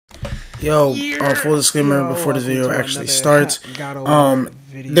Yo, full disclaimer before this video actually starts.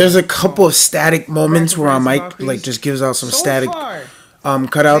 There's a couple of static moments where my mic like just gives out some static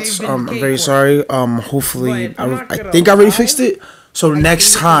cutouts. I'm very sorry. Hopefully, I think I already fixed it. So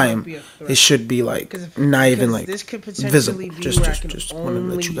next time it should be like not even like visible. Just want to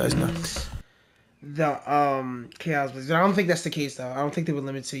let you guys know. The chaos blazers. I don't think that's the case though. I don't think they would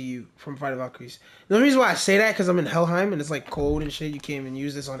limit to you from fighting Valkyries. The only reason why I say that because I'm in Helheim and it's like cold and shit. You can't even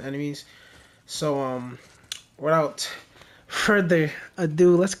use this on enemies. So without further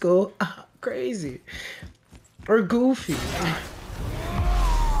ado, let's go crazy or goofy.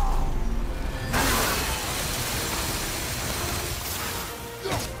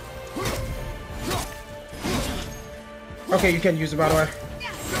 Okay, you can use it by the way.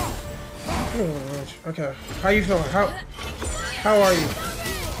 Okay, how you feeling? How are you?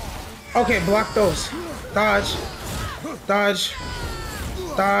 Okay, block those. Dodge. Dodge.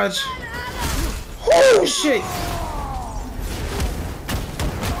 Dodge. Oh shit!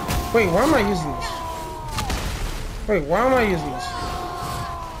 Wait, why am I using this? Wait, why am I using this?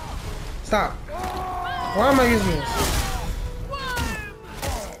 Stop. Why am I using this?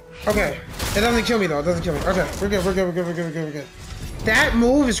 Okay. It doesn't kill me though, it doesn't kill me. Okay, we're good, we're good, we're good, we're good, we're good, we're good. That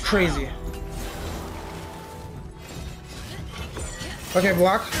move is crazy. Okay,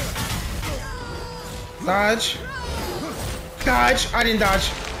 block. Dodge. Dodge. I didn't dodge.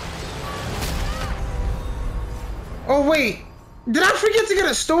 Oh, wait. Did I forget to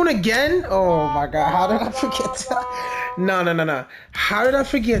get a stone again? Oh, my God. How did I forget to... No. How did I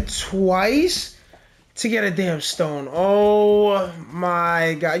forget twice to get a damn stone? Oh,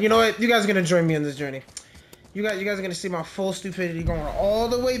 my God. You know what? You guys are going to join me on this journey. You guys are going to see my full stupidity going all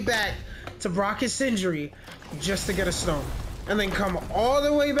the way back to Brock's injury just to get a stone. And then come all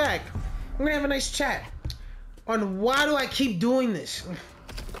the way back. We're going to have a nice chat on why do I keep doing this.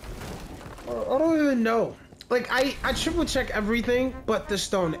 I don't even know. Like, I triple check everything but the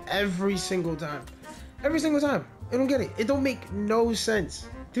stone every single time. Every single time. I don't get it. It don't make no sense.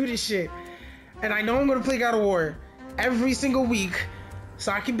 Do this shit. And I know I'm going to play God of War every single week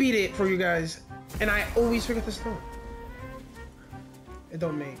so I can beat it for you guys. And I always forget the stone. It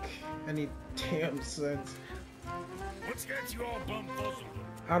don't make any damn sense. What's got you all bumfuzzled?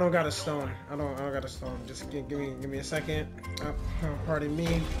 I don't got a stone. I don't got a stone. Just give me a second. Pardon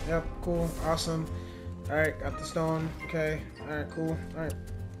me. Yep, cool, awesome. All right, got the stone. Okay. All right, cool. All right.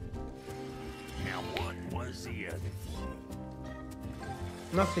 Now what was the other thing?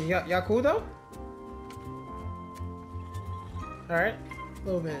 Nothing. Y'all cool though? All right. A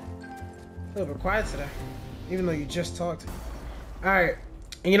little bit quiet today, even though you just talked. All right.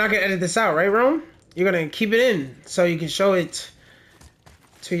 And you're not gonna edit this out, right, Rome? You're gonna keep it in so you can show it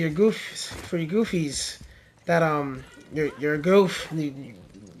to your goofies that you're a goof. You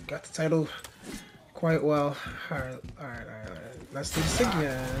got the title quite well. All right. Let's do this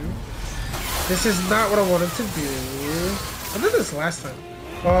again. This is not what I wanted to do. I did this last time.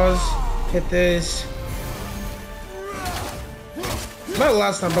 Pause. Hit this. Not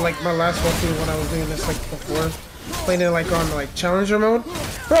last time, but like my last walkthrough when I was doing this like before, playing it like on like challenger mode.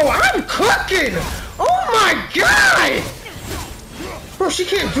 Bro, I'm cooking! Oh my God! Bro, she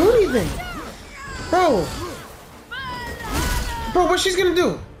can't do anything. Bro, what she's gonna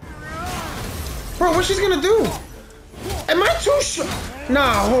do? Bro, what she's gonna do? Am I too strong?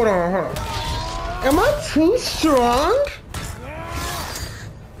 Nah, hold on. Am I too strong?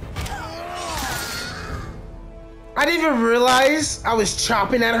 I didn't even realize I was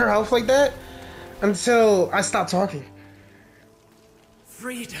chopping at her health like that until I stopped talking.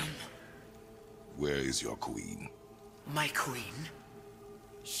 Freedom. Where is your queen? My queen?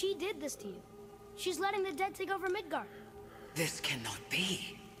 She did this to you. She's letting the dead take over Midgard. This cannot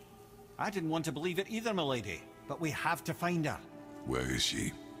be. I didn't want to believe it either, milady, but we have to find her. Where is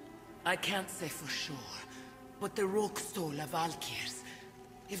she? I can't say for sure, but the rogue soul of Valkyrs.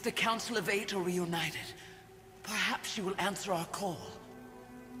 If the Council of Eight are reunited, perhaps she will answer our call.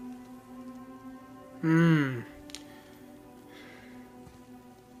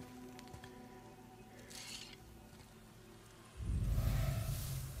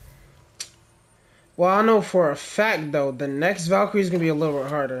 Well, I know for a fact though, the next Valkyrie is gonna be a little bit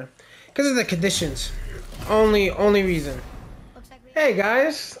harder because of the conditions. Only reason. Hey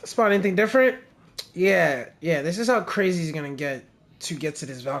guys, spot anything different? Yeah. This is how crazy he's gonna get to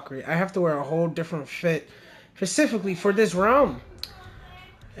this Valkyrie. I have to wear a whole different fit specifically for this realm.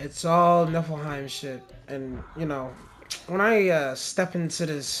 It's all Niflheim shit, and you know, when I step into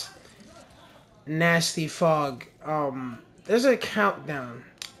this nasty fog, there's a countdown.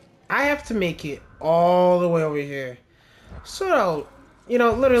 I have to make it all the way over here. So, you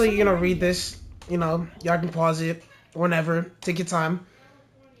know, literally, you know, read this. You know, y'all can pause it whenever. Take your time.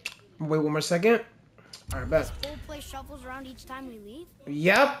 Wait one more second. All right, bet. This whole place shuffles around each time we leave?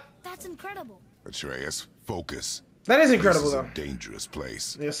 Yep. That's incredible. Atreus, focus. That is This incredible, is though. a dangerous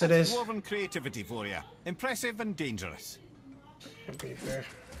place. Yes, it is. Dwarven creativity for you. Impressive and dangerous. Pretty fair.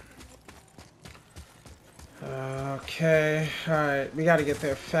 Okay. Alright. We gotta get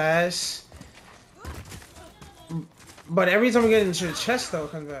there fast. But every time we get into the chest, though,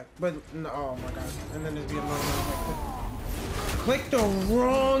 it comes back. But, no, oh my god. And then there's be another one. Click the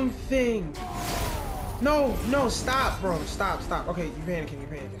wrong thing. No, no, stop, bro. Stop, stop. Okay, you panicking, you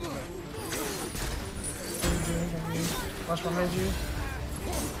panicking. Okay. Watch behind you.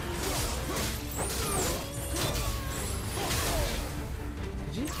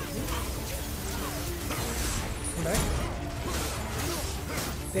 Did you kill me? Come back.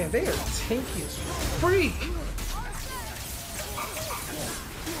 Damn, they are tanky as freak.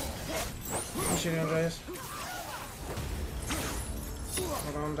 I'm shooting Andreas.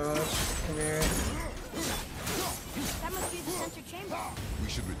 Hold on, dodge. Come here. That must be the center chamber. We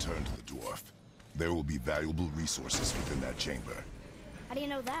should return to the dwarf. There will be valuable resources within that chamber. How do you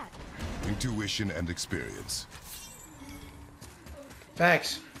know that? Intuition and experience.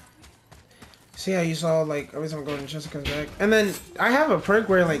 Facts. See how you saw, like, every time I go in, Jessica comes back. And then I have a perk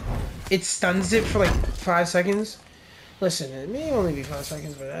where, like, it stuns it for, like, 5 seconds. Listen, it may only be 5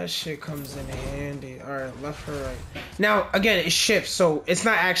 seconds, but that shit comes in handy. Alright, left or right. Now, again, it shifts, so it's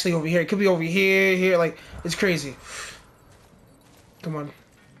not actually over here. It could be over here, here, like, it's crazy. Come on.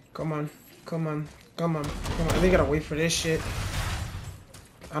 Come on. Come on. Come on. Come on. They gotta wait for this shit.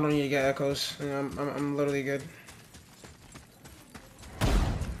 I don't need to get echoes. I'm literally good.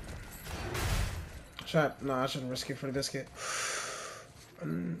 No, I shouldn't risk it for the biscuit. I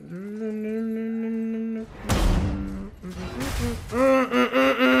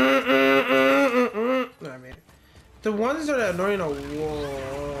made it. The ones that are annoying are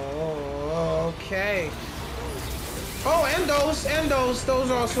whoa. Okay. Oh, and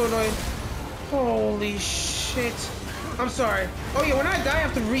those are also annoying. Holy shit. I'm sorry. Oh yeah, when I die, I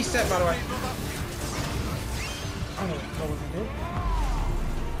have to reset, by the way. I don't know what to do.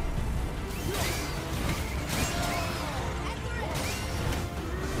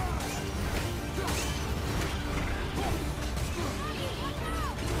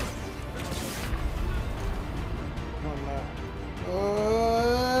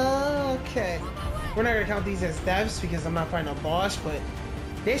 Okay. We're not gonna count these as deaths because I'm not fighting a boss, but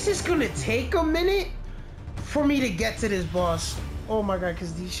this is gonna take a minute for me to get to this boss. Oh my god,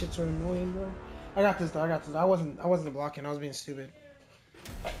 because these shits are annoying, bro. I got this though, I got this. I wasn't blocking, I was being stupid.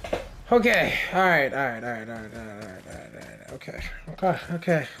 Okay, alright. Okay.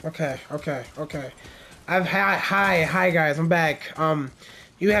 Hi guys, I'm back.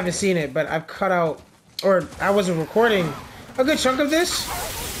 You haven't seen it, but I've cut out, or I wasn't recording a good chunk of this,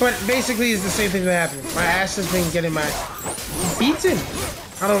 but basically it's the same thing that happened. My ass has been getting my beaten.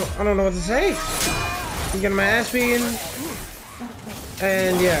 I don't know what to say. I'm getting my ass beaten,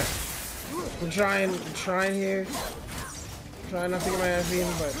 and yeah, I'm trying here. Trying not to get my ass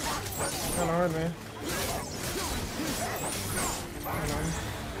beaten, but it's kind of hard, man.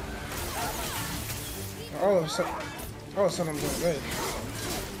 All of a sudden I'm doing good.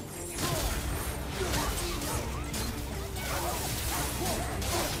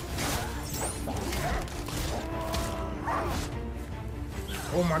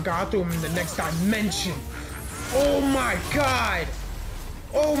 Oh my god, I threw him in the next dimension. Oh my god.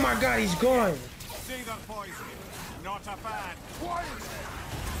 Oh my god, he's gone. See that poison? Not a bad.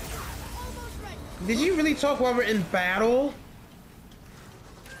 Did you really talk while we're in battle?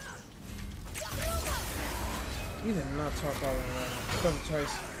 You did not talk while we're in battle. Done it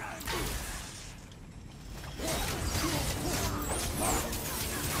twice.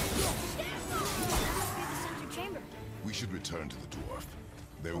 We should return to the dwarf.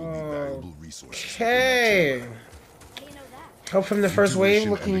 There will be valuable resources. Okay. Help from the first wave,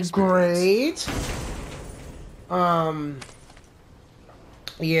 looking great.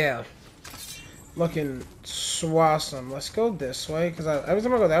 Yeah. Looking swasome. Let's go this way, because every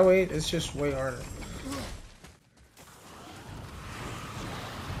time I go that way, it's just way harder.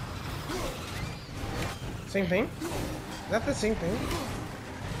 Same thing? Is that the same thing?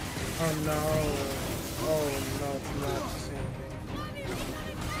 Oh no. Oh no, it's not the same thing.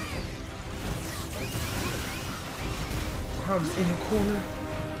 I'm in the corner.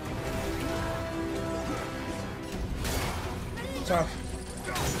 Tough.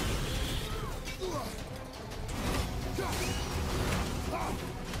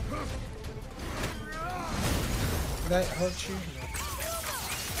 Did that hurt you? No.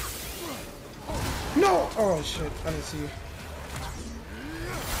 No! Oh shit, I didn't see you.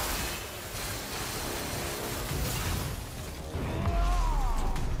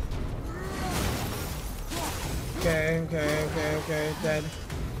 Okay, dead.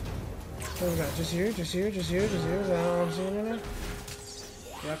 What we got? Just you? Is that all I'm seeing in there?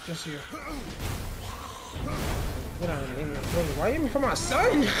 Yep, just you. Get out of here. Wait, why are you aiming for my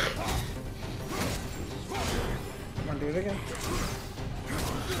son? Come on, do it again.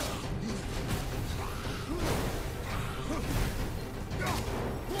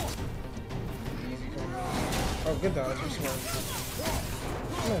 Easy, come on. Oh, good dodge. This one.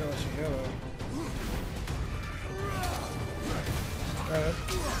 I don't know what you hear though. Good.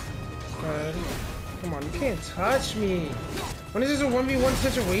 Come on, you can't touch me. When is this a 1v1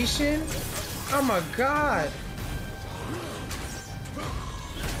 situation? Oh my god.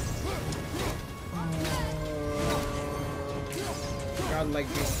 God, like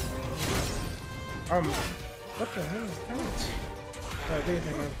this. What the hell is that? Alright, do your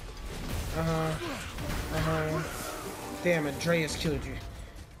thing, man. Damn, Andreas killed you.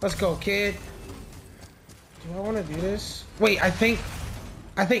 Let's go, kid. Do I want to do this? Wait, I think,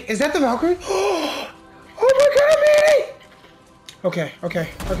 is that the Valkyrie? Oh my god, I made it! Okay.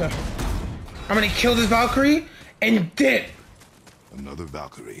 I'm gonna kill this Valkyrie and dip. Another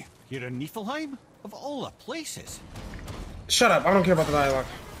Valkyrie. You're in Niflheim? Of all the places. Shut up, I don't care about the dialogue.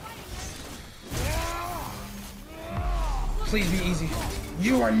 Please be easy.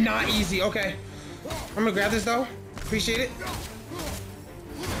 You are not easy, okay. I'm gonna grab this though. Appreciate it.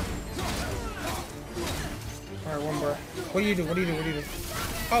 Alright, one more. What do you do?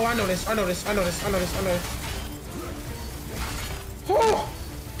 Oh, I know this. Oh!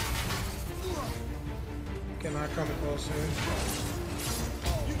 Can I come closer?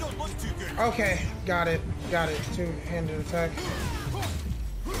 You don't look too good. Okay, got it. Two-handed attack.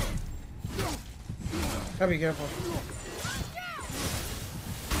 Gotta be careful.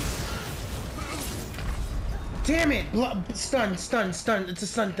 Damn it! Stun. It's a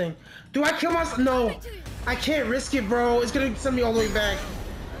stun thing. Do I kill myself? No. I can't risk it, bro. It's gonna send me all the way back.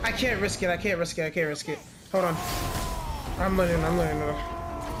 I can't risk it. Hold on. I'm learning.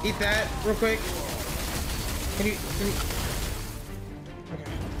 Eat that real quick. Can you...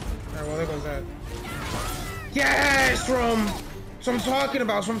 Okay. Alright, well, there goes that. Yes, Rome! That's what I'm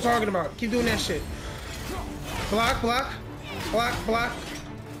talking about. Keep doing that shit. Block.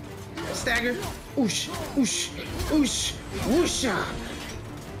 Stagger. Oosh. Whoosha.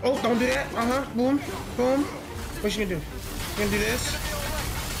 Oh, don't do that. Boom. What you gonna do? You gonna do this?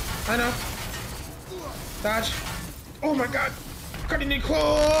 I know. Dodge. Oh my god. Cutting it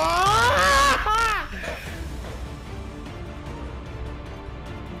close.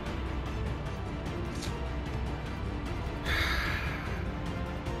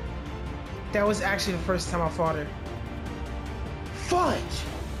 That was actually the first time I fought her. Fudge!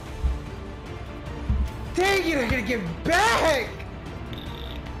 Dang it, I gotta get back!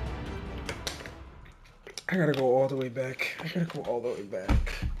 I gotta go all the way back. It's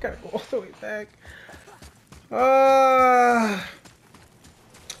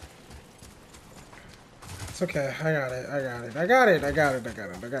okay. I got it.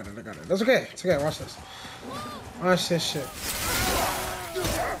 That's okay. It's okay. Watch this. Watch this shit.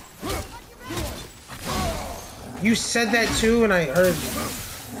 You said that too, and I heard you.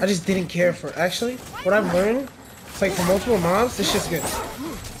 I just didn't care for it. Actually, what I've learned, it's like for multiple mobs, this shit's good.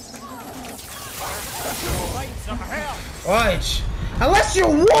 Watch. Unless you're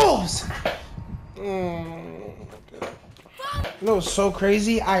wolves! You know what's so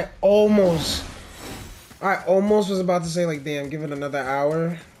crazy? I almost was about to say like, damn, give it another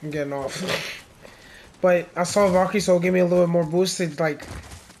hour. I'm getting off. But I saw Valkyrie, so it gave me a little bit more boost to like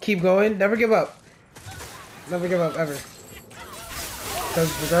keep going. Never give up. Never give up ever.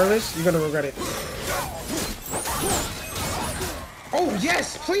 Because regardless, you're gonna regret it. Oh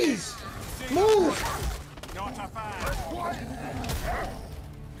yes, please! Move!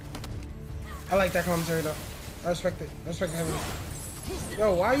 I like that commentary though. I respect it. I respect it heavily.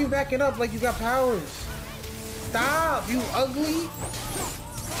 Yo, why are you backing up like you got powers? Stop, you ugly!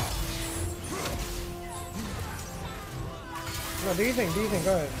 No, do you think? Go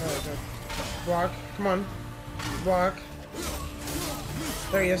ahead. Block. Come on. Block.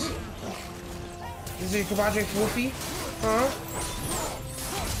 There he is. Is it Kabaji Floofy? Huh?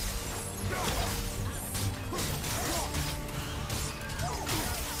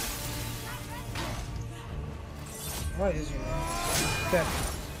 What is you, man? Dead.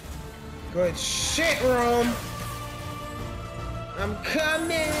 Good shit, Rome! I'm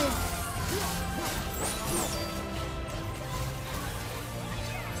coming!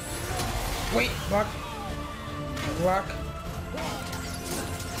 Wait, block. Block.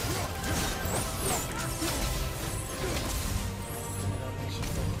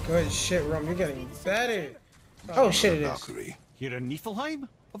 Good shit, Rum. You're getting better. Oh shit, it is. Valkyrie. Here in Niflheim?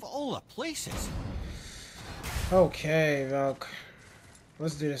 Of all the places. Okay, Valk.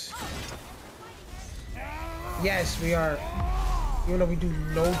 Let's do this. Yes, we are. Even though we do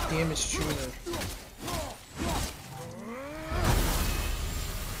no damage to her.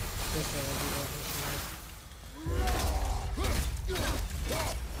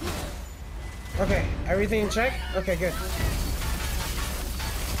 Okay, everything in check? Okay, good.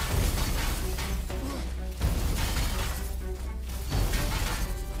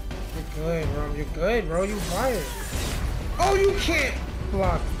 You're good, Rum. You're good, bro. You fired. Oh, you can't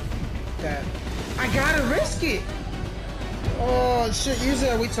block that. I gotta risk it. Oh, shit. Usually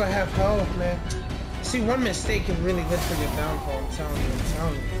I wait till I have health, man. See, one mistake can really lead to your downfall. I'm telling you. I'm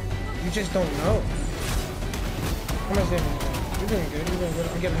telling you. You just don't know. How much damage? You're doing good. You're doing good.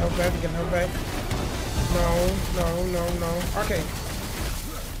 I'm getting health back. I'm getting health back. No. Okay.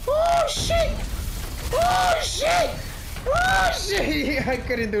 Oh, shit. Oh, shit. Oh, shit. I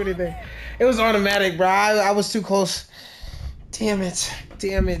couldn't do anything. It was automatic, bro. I was too close. Damn it.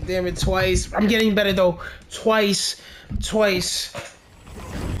 Damn it. Twice. I'm getting better, though. Twice.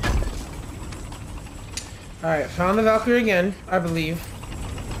 Alright, found the Valkyrie again, I believe.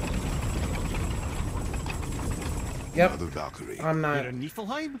 Yep. Another Valkyrie. I'm not. Here in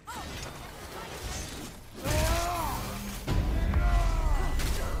Niflheim?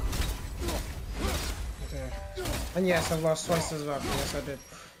 Okay. And yes, I've lost twice as Valkyrie. Yes, I did.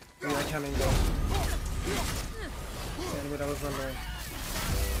 Yeah, I can't even go. That's what I was wondering.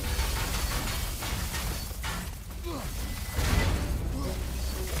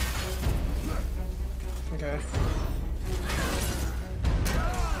 Okay.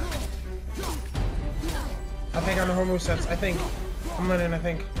 I think I know her movesets. I think. I'm learning, I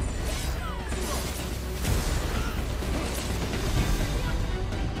think.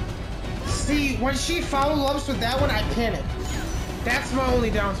 See, when she follow-ups with that one, I panic. That's my only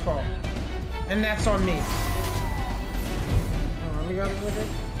downfall. And that's on me. Oh, let me go with it.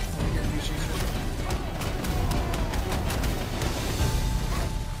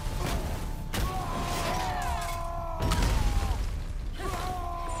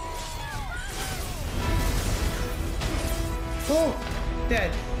 Oh, dead.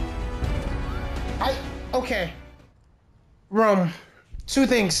 Okay. Rum. Two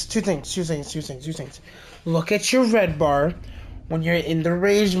things. Look at your red bar when you're in the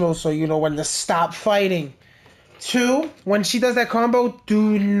rage mode so you know when to stop fighting. 2, when she does that combo,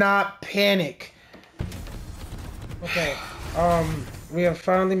 do not panic. Okay. We have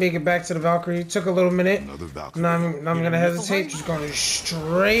finally made it back to the Valkyrie. Took a little minute. Another Valkyrie. Now I'm gonna hesitate. Just going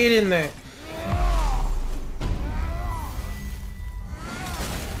straight in there.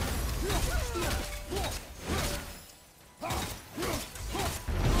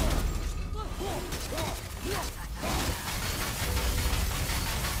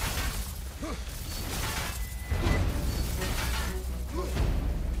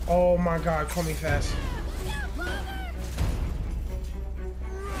 Oh my god, call me fast.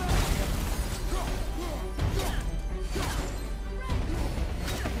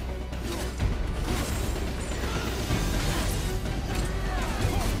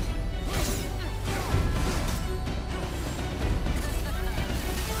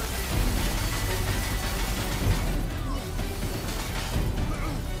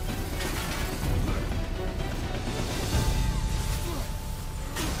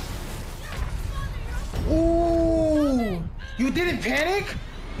 Ooh! You didn't panic?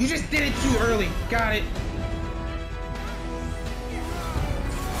 You just did it too early. Got it.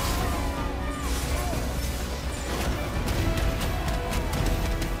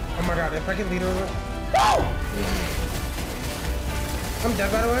 Oh my god, if I can lead over. Woo! I'm dead,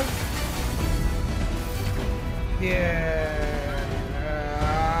 by the way. Yeah.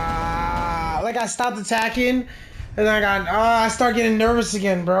 Like I stopped attacking, and I start getting nervous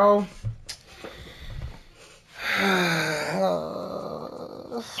again, bro.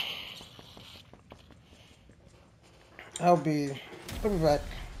 I'll be back.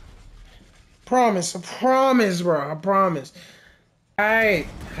 Promise, bro. I promise. Alright,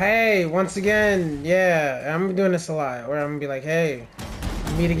 hey, once again, yeah, I'm doing this a lot. Where I'm gonna be like, hey,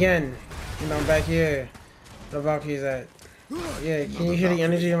 meet again. You know, I'm back here. Where the Valkyrie's at. Yeah, can you hear the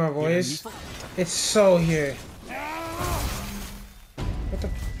energy in my voice? It's so here. What the?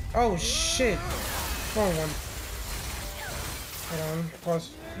 Oh shit! Wrong one. Hold on, pause.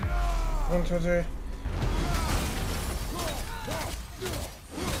 One towards her.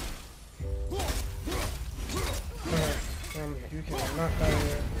 You can knock out of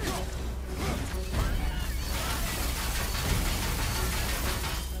here.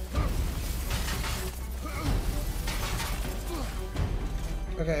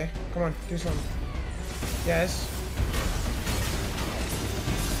 Okay, come on, do something. Yes.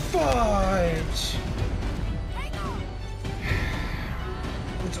 Fudge!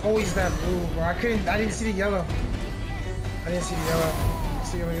 It's always that blue, bro. I didn't see the yellow. I didn't see the yellow.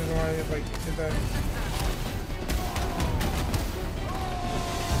 That's the only reason why I like did that.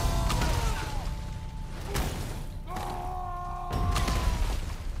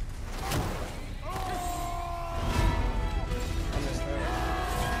 I missed that.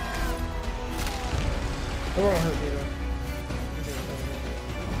 It won't hurt me though.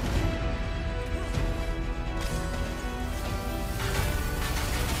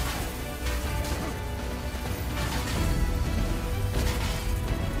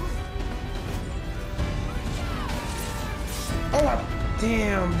 Oh,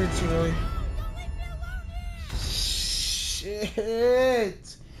 damn, did you really? Shit.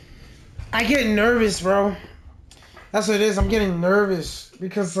 I get nervous, bro. That's what it is. I'm getting nervous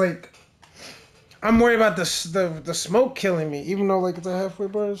because, like, I'm worried about the smoke killing me, even though, like, it's a halfway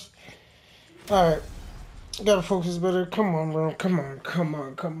burst. Alright. Gotta focus better. Come on, bro. Come on, come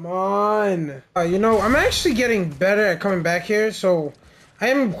on, come on. You know, I'm actually getting better at coming back here, so I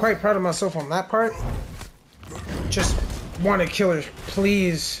am quite proud of myself on that part. Just want to kill her.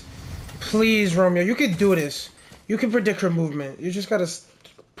 Please. Please, Romeo. You can do this. You can predict her movement. You just gotta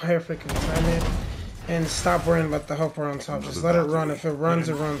perfectly time it and stop worrying about the helper on top. Just let it run. If it runs,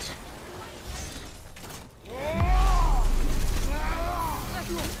 it runs.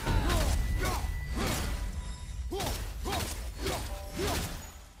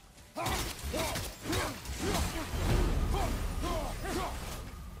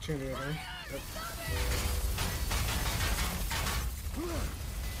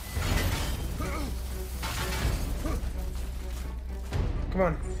 Come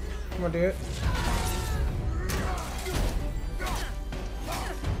on. Come on, do it.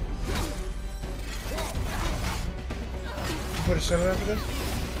 Put a shuttle after this.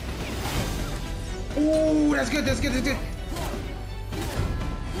 Ooh, that's good, that's good, that's good.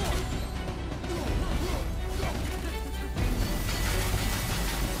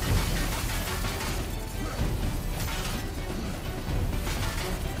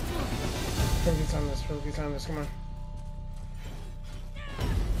 Focus on this, focus on this, come on.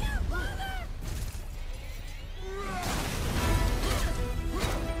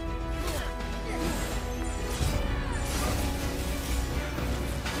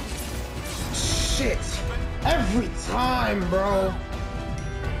 Shit! Every time, bro!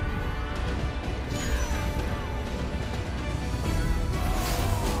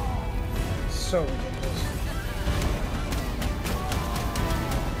 So ridiculous.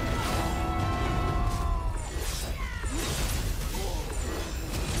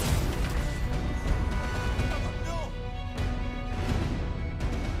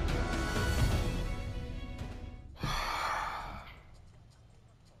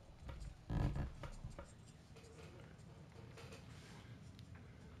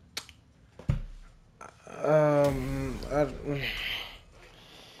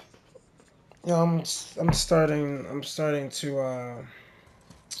 I'm starting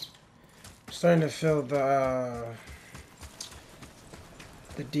to feel the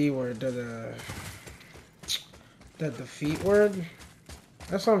D word, the defeat word.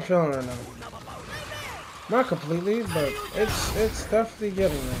 That's what I'm feeling right now. Not completely, but it's definitely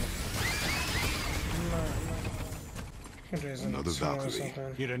getting there. Another Valkyrie.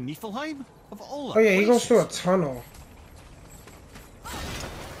 You're in Niflheim? Of all Oh yeah, he goes places. through a tunnel.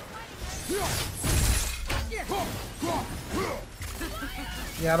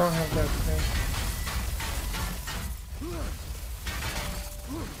 Yeah, I don't have that thing.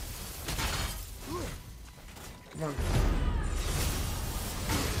 Come on.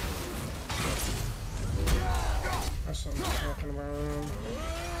 That's what I'm talking about.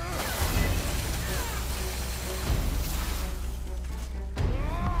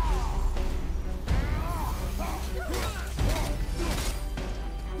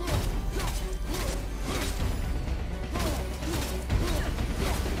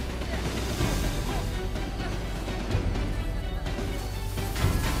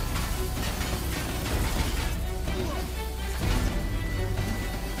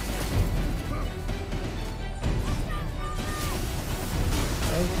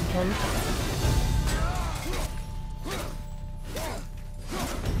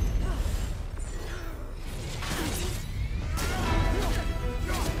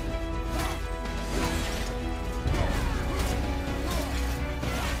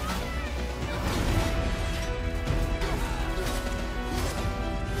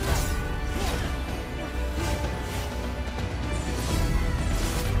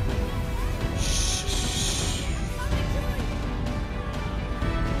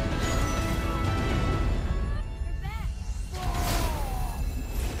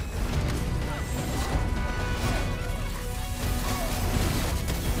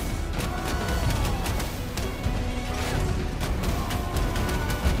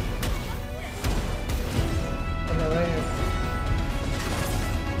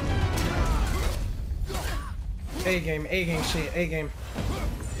 A game shit, A game.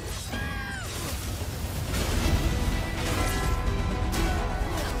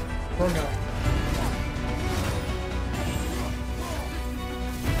 Run now.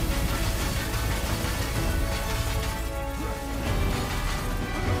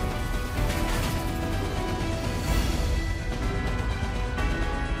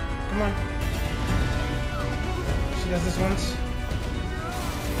 Come on. She does this once.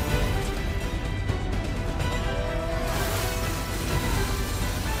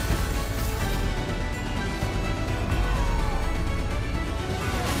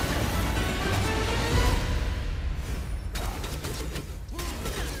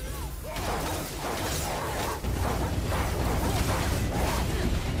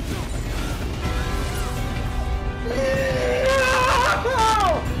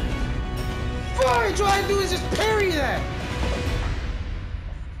 All I do is just parry that.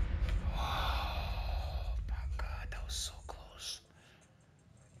 Oh my god, that was so close.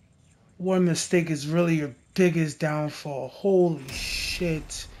 One mistake is really your biggest downfall. Holy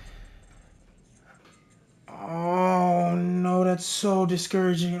shit. Oh no, that's so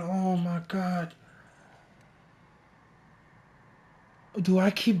discouraging. Oh my god. Do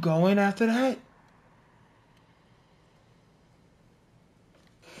I keep going after that?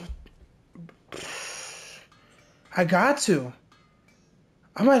 I got to.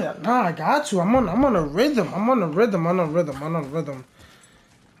 I got to. I'm on a rhythm. I'm on a rhythm.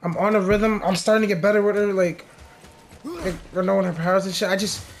 I'm starting to get better with her, like knowing her powers and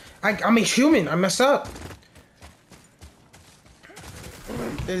shit. I'm a human. I mess up.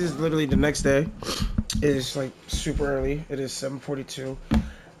 This is literally the next day. It is like super early. It is 7:42.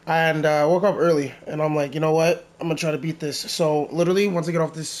 And I woke up early, and I'm like, you know what? I'm gonna try to beat this. So literally, once I get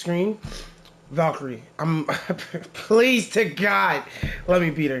off this screen, Valkyrie, I'm please to God, let me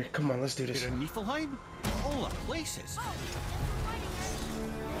beat her. Come on, let's do this. You're in Niflheim? All the places. Come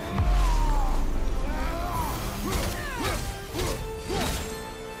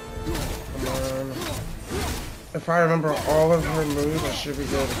on. If I remember all of her moves, I should be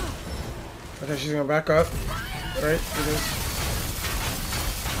good. Okay, she's gonna back up. Right? Do this.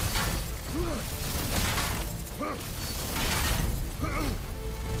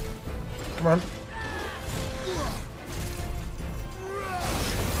 Come on.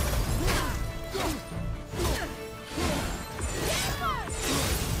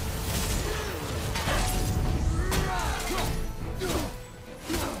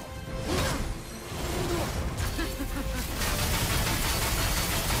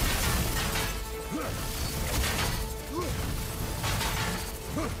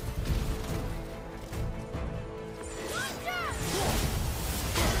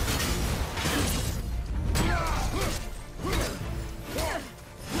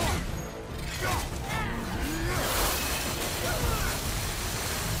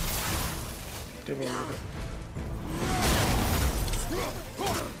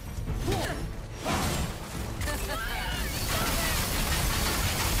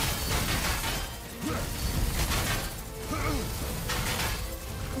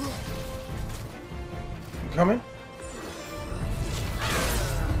 Coming?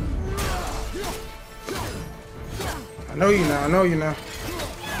 I know you now, I know you now.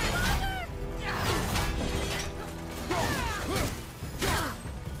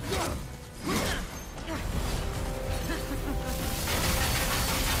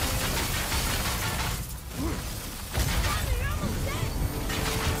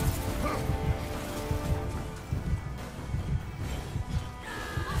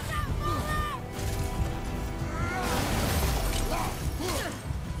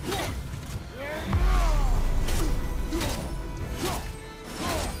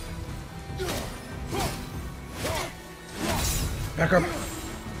 Back up.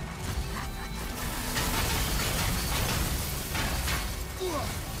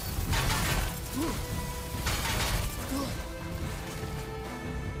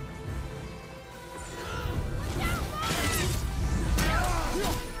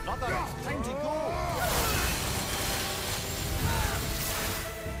 Time to go.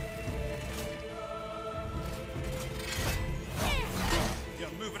 You're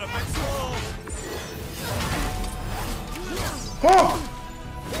moving a bit slow. Oh!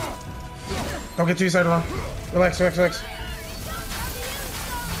 Don't get too excited, Ron. Relax. You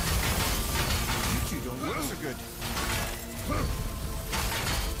two don't look so good.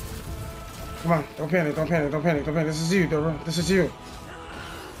 Come on, don't panic. This is you, bro. This is you.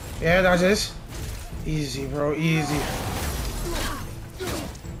 Yeah, dodge this. Easy, bro, easy.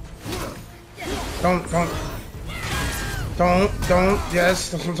 Don't. Yes,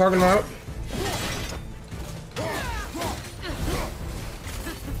 that's what I'm talking about.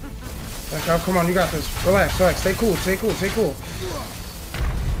 Like, oh, come on, you got this. Relax, relax. Stay cool, stay cool, stay cool.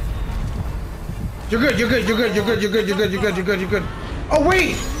 You're good, you're good, you're good, you're good, you're good, you're good, you're good, you're good, you're good. Oh,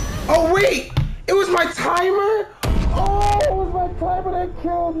 wait! Oh, wait! It was my timer? Oh, it was my timer that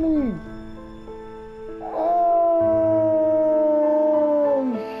killed me. Oh,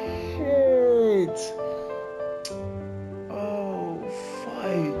 shit. Oh,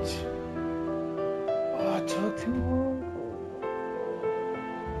 fudge. Oh, I took too long.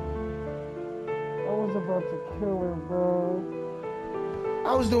 I was about to kill her, bro.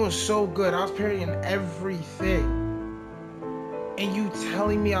 I was doing so good. I was parrying everything. And you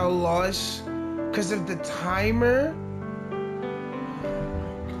telling me I lost because of the timer?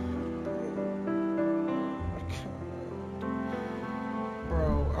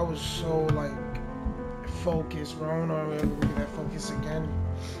 Bro, I was so like focused, bro. I don't know if I'm able to get that focus again.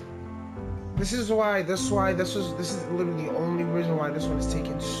 This is literally the only reason why this one is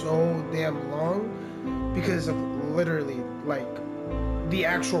taking so damn long, because of literally like the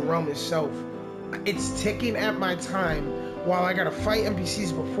actual realm itself. It's ticking at my time while I gotta fight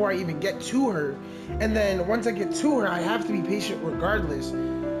NPCs before I even get to her, and then once I get to her, I have to be patient regardless.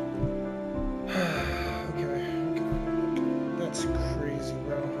 Okay. That's crazy,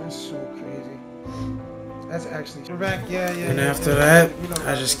 bro. That's so crazy. That's actually. We're back. Yeah. And after that,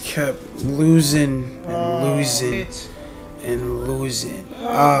 I just kept losing and losing and losing.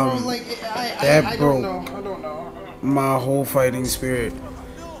 That broke my whole fighting spirit.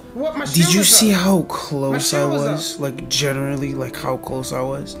 What, my Did you see up? how close I was? Up. Like, generally, like, how close I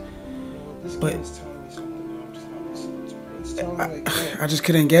was? But I just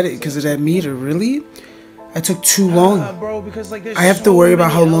couldn't get it because of that meter. Really? I took too long. Bro, because, like, I have to worry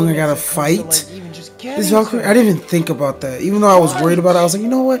about how long I gotta fight. This Valkyrie, I didn't even think about that. Even though I was worried about it, I was like, you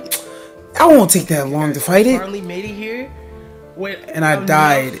know what? I won't take that long to fight it. And I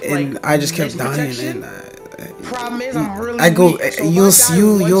died, and I just kept dying. And problem is, I'm really weak, so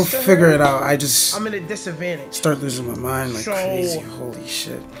you'll figure it out. I'm in a disadvantage. Start losing my mind like crazy. Holy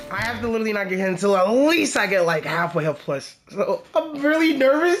shit! I have to literally not get hit until at least I get like halfway health plus. So I'm really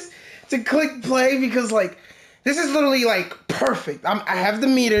nervous to click play because like this is literally like perfect. I have the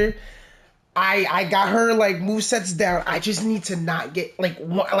meter. I got her like movesets down. I just need to not get like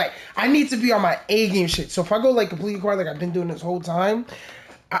I need to be on my A game shit. So if I go like completely quiet like I've been doing this whole time,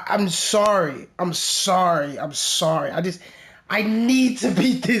 I'm sorry. I need to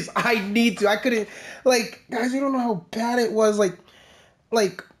beat this. I need to. I couldn't, like, guys, you don't know how bad it was. Like,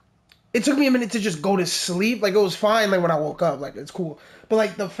 it took me a minute to just go to sleep. Like, it was fine, like, when I woke up. Like, it's cool. But,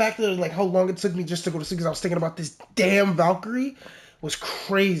 like, the fact that, like, how long it took me just to go to sleep because I was thinking about this damn Valkyrie was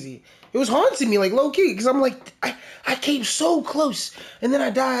crazy. It was haunting me, like, low-key, because I'm like, I came so close. And then I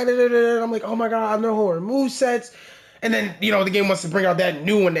died, and I'm like, oh, my God, I know her movesets. And then, you know, the game wants to bring out that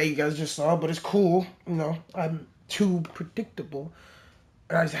new one that you guys just saw, but it's cool. You know, I'm too predictable.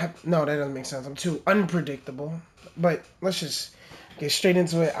 No, that doesn't make sense. I'm too unpredictable. But let's just get straight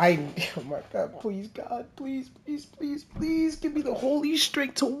into it. Oh my God, please, God, please, give me the holy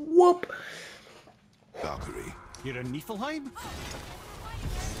strength to whoop. Valkyrie. You're in Niflheim?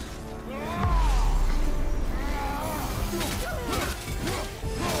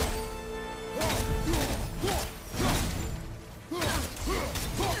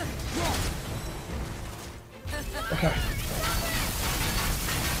 Okay.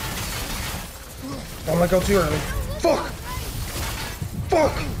 Don't let go too early. Fuck!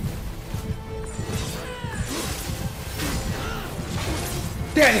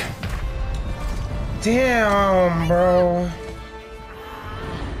 Dead! Damn, bro.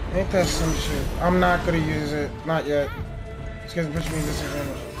 Ain't that some shit? I'm not gonna use it. Not yet. It's gonna push me in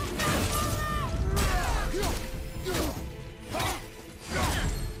disadvantage.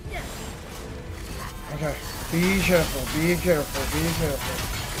 Okay. Be careful.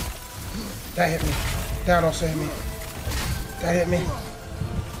 That hit me. That also hit me. That hit me.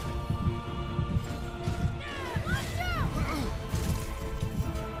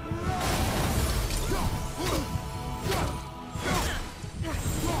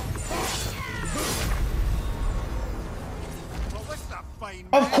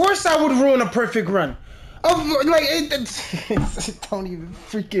 Of course I would ruin a perfect run. It don't even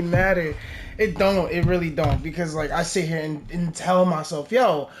freaking matter. It really don't. Because like I sit here and tell myself,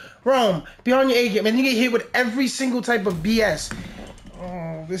 yo, Rome, be on your A game, and you get hit with every single type of BS.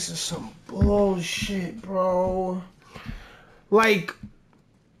 Oh, this is some bullshit, bro. Like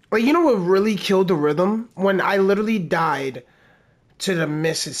you know what really killed the rhythm? When I literally died to the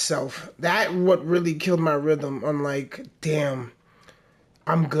miss itself. That what really killed my rhythm. I'm like, damn,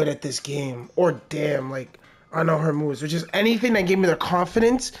 I'm good at this game. Or damn, like, I know her moves, or just anything that gave me the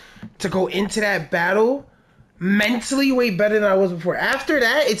confidence to go into that battle mentally way better than I was before. After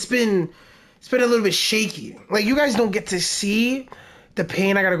that, it's been a little bit shaky. Like, you guys don't get to see the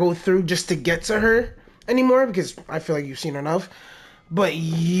pain I gotta go through just to get to her anymore, because I feel like you've seen enough. But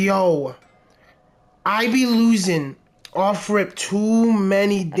yo, I be losing off rip too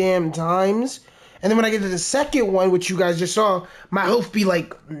many damn times, and then when I get to the second one, which you guys just saw, my health be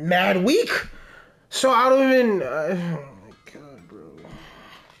like mad weak. So I don't even. Oh my god, bro.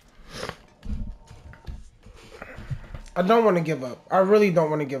 I don't want to give up. I really don't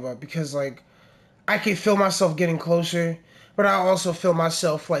want to give up, because like I can feel myself getting closer, but I also feel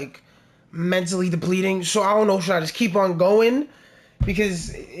myself like mentally depleting. So I don't know, should I just keep on going?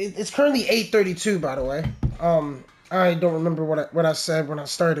 Because it's currently 8:32, by the way. I don't remember what I said when I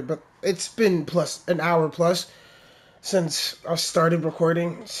started, but it's been plus an hour plus since I started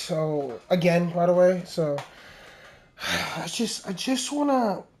recording. So again, by the way, so I just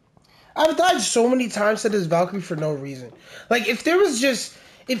wanna. I've died so many times to this Valkyrie for no reason. Like, if there was just,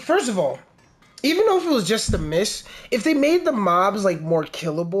 first of all, even though if it was just a miss, if they made the mobs like more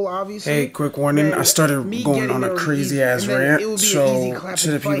killable, obviously. Hey, quick warning! I started going on a crazy ass rant, so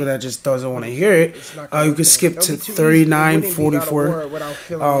to the people that just doesn't want to hear it, you can skip to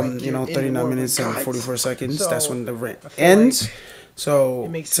 39:44. 39 minutes and 44 seconds. That's when the rant ends. So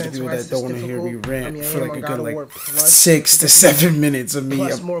to the people that don't want to hear me rant for like a good like 6 to 7 minutes of me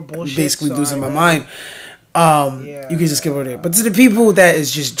basically losing my mind, you can just skip over there. But to the people that is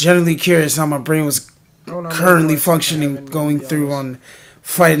just generally curious how my brain was currently functioning, going through on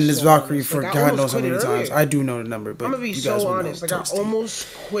fighting this Valkyrie for God knows how many times, I do know the number, but you guys will know. Like, I almost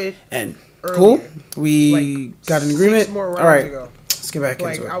quit. And cool, we got an agreement. All right, let's get back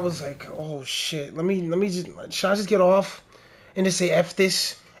into it. I was like, oh shit, let me just, should I just get off and just say F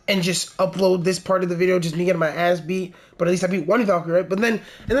this and just upload this part of the video, just me getting my ass beat, but at least I beat one Valkyrie, right? And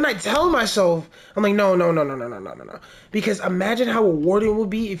then I tell myself, I'm like, no. Because imagine how rewarding it would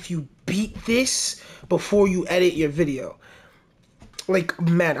be if you beat this before you edit your video. Like,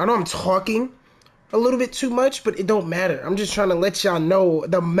 man, I know I'm talking a little bit too much, but it don't matter. I'm just trying to let y'all know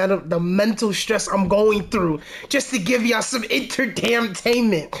the mental stress I'm going through, just to give y'all some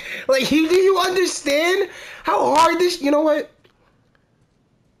entertainment. Like, do you understand how hard this, you know what?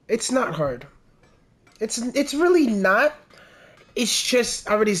 It's not hard. It's really not. It's just,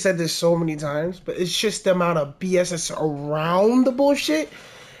 I already said this so many times, but it's just the amount of BS that's around the bullshit.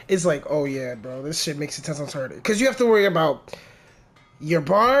 It's like, oh yeah, bro, this shit makes it 10 times harder. Because you have to worry about your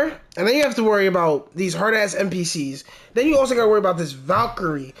bar, and then you have to worry about these hard-ass NPCs. Then you also gotta worry about this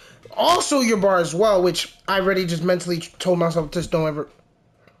Valkyrie. Also your bar as well, which I already just mentally told myself, just don't ever...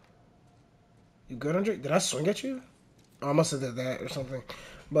 You good, Andre? Did I swing at you? Oh, I must have did that or something.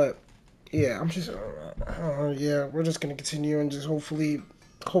 But yeah, I'm just yeah, we're just gonna continue and just hope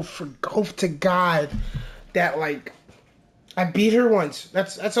to God that like I beat her once.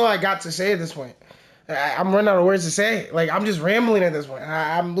 That's all I got to say at this point. I'm running out of words to say. Like, I'm just rambling at this point.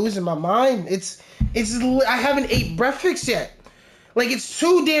 I'm losing my mind. It's I haven't ate breakfast yet. Like, it's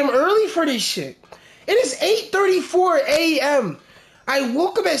too damn early for this shit. It is 8:34 a.m. I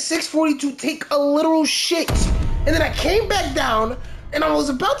woke up at 6:42 to take a literal shit, and then I came back down. And I was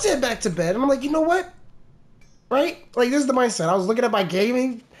about to head back to bed, and I'm like, you know what? Right? Like, this is the mindset. I was looking at my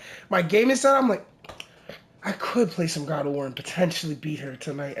gaming set. I'm like, I could play some God of War and potentially beat her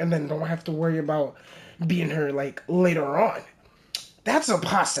tonight, and then don't have to worry about beating her, like, later on. That's a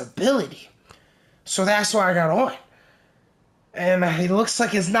possibility. So that's why I got on. And it looks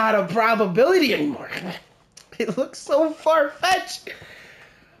like it's not a probability anymore. It looks so far-fetched.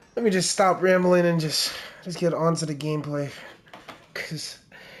 Let me just stop rambling and just get on to the gameplay. Because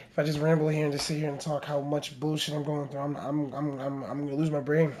if I just ramble here and just sit here and talk how much bullshit I'm going through, I'm gonna lose my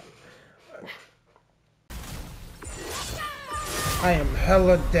brain. I am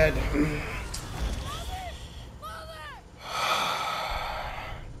hella dead.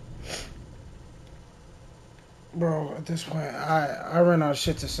 Bro, at this point, I run out of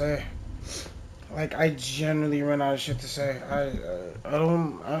shit to say. Like, I genuinely run out of shit to say.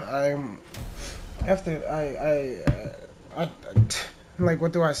 Like,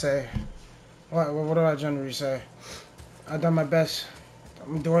 what do I say? What do I generally say? I've done my best.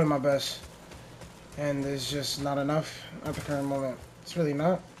 I'm doing my best. And it's just not enough at the current moment. It's really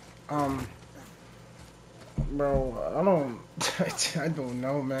not. Bro, I don't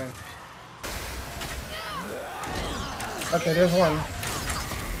know, man. Okay, there's one.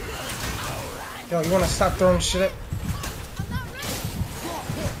 Yo, you wanna stop throwing shit at?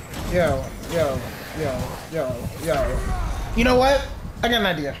 Yo. You know what? I got an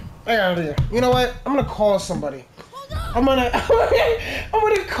idea. I got it. You know what? I'm gonna call somebody. I'm gonna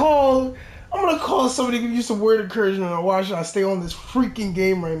call somebody who give you some word encouragement on why should I stay on this freaking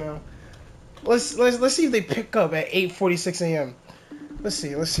game right now. Let's see if they pick up at 8:46 a.m. Let's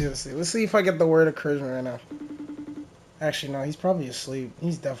see if I get the word encouragement right now. Actually, no, he's probably asleep.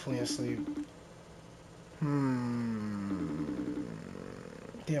 He's definitely asleep. Damn,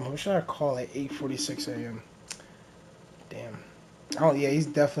 who should I call at 8:46 a.m.? Damn. Oh yeah, he's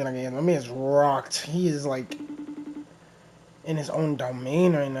definitely not gonna. I mean, it's rocked. He is like in his own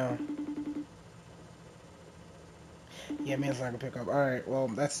domain right now. Yeah, man's not gonna pick up. All right, well,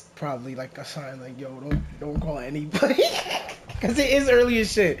 that's probably like a sign, like, yo, don't call anybody, because it is early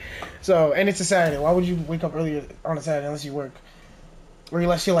as shit. So, and it's a Saturday. Why would you wake up earlier on a Saturday unless you work, or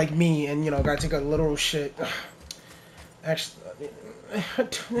unless you're like me and gotta take a literal shit? Actually,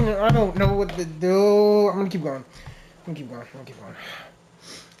 I don't know what to do. I'm gonna keep going.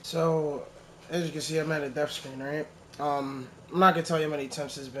 So, as you can see, I'm at a death screen, right? I'm not gonna tell you how many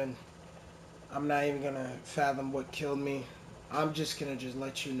attempts it's been. I'm not even gonna fathom what killed me. I'm just gonna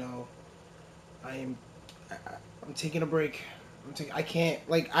let you know I'm taking a break. I can't,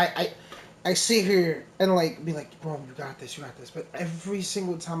 like, I sit here and like be like, bro, you got this. But every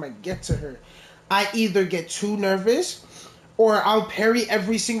single time I get to her, I either get too nervous or I'll parry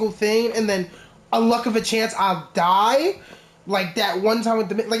every single thing, and then a luck of a chance I'll die. Like that one time with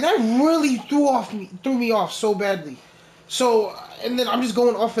the, like, that really threw me off so badly. So, and then I'm just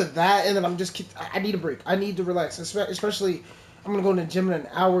going off of that, and then I need a break. I need to relax, especially I'm gonna go to the gym in an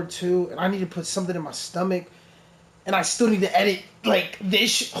hour or two, and I need to put something in my stomach, and I still need to edit like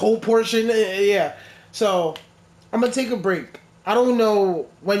this whole portion. Yeah, so I'm gonna take a break. I don't know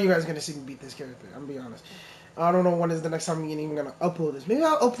when you guys are gonna see me beat this character. I'm gonna be honest. I don't know when is the next time I'm even gonna upload this. Maybe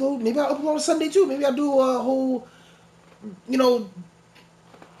I'll upload on Sunday too. Maybe I'll do a whole,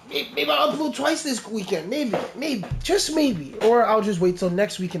 maybe I'll upload twice this weekend. Maybe, just maybe. Or I'll just wait till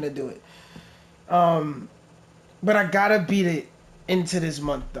next weekend to do it. But I gotta beat it into this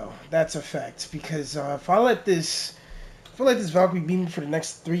month, though. That's a fact. Because if I let this Valkyrie beat me for the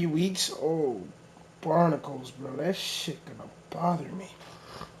next 3 weeks, oh, barnacles, bro. That shit gonna bother me.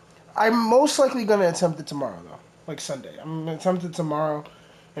 I'm most likely gonna attempt it tomorrow, though. Like Sunday. I'm gonna attempt it tomorrow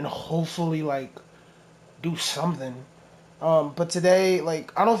and hopefully, like, do something. But today,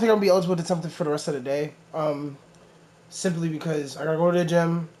 like, I don't think I'll be eligible to attempt it for the rest of the day. Simply because I gotta go to the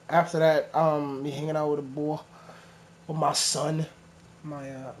gym. After that, be hanging out with a boy, with my son, my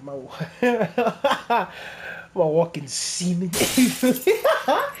my walking semen.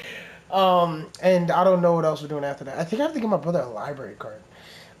 And I don't know what else we're doing after that. I think I have to give my brother a library card.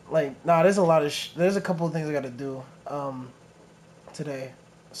 Like, nah, there's a lot of there's a couple of things I gotta do today.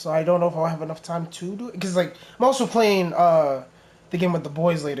 So I don't know if I'll have enough time to do it. Because, like, I'm also playing the game with the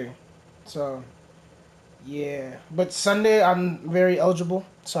boys later. So, yeah. But Sunday, I'm very eligible.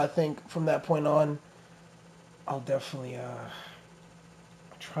 So I think from that point on, I'll definitely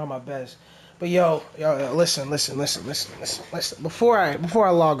try my best. But yo, listen. Before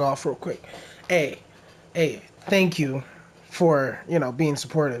I log off real quick, hey, thank you for, being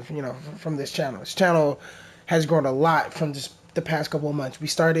supportive, from this channel. This channel has grown a lot from just the past couple of months. We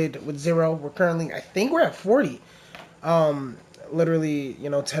started with 0. We're currently, I think we're at 40. Literally,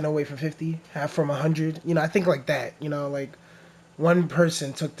 10 away from 50, half from 100. I think like that. Like, one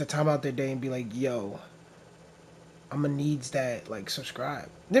person took the time out their day and be like, yo, I'm gonna needs that, like, subscribe.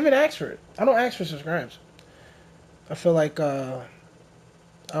 They didn't ask for it. I don't ask for subscribes. I feel like, I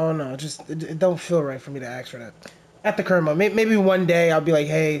don't know, it don't feel right for me to ask for that. At the current moment, maybe one day I'll be like,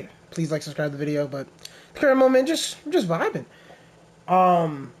 hey, please like, subscribe to the video, but at the current moment, just vibing.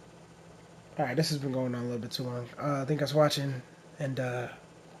 Alright, this has been going on a little bit too long. Thank you guys for watching, and,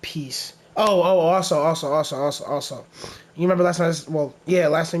 peace. Also. You remember last night,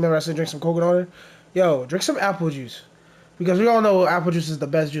 last thing, remember I said drink some coconut water? Yo, drink some apple juice. Because we all know apple juice is the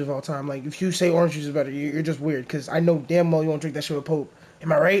best juice of all time. Like, if you say orange juice is better, you're just weird. Because I know damn well you won't drink that shit with Pope.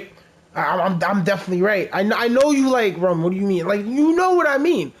 Am I right? I'm definitely right. I know you like rum. What do you mean? Like, you know what I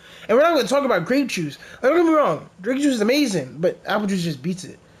mean. And we're not going to talk about grape juice. Like, don't get me wrong. Grape juice is amazing. But apple juice just beats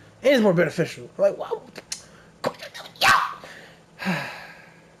it. And it's more beneficial. Like, wow.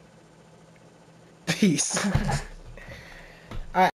 Peace.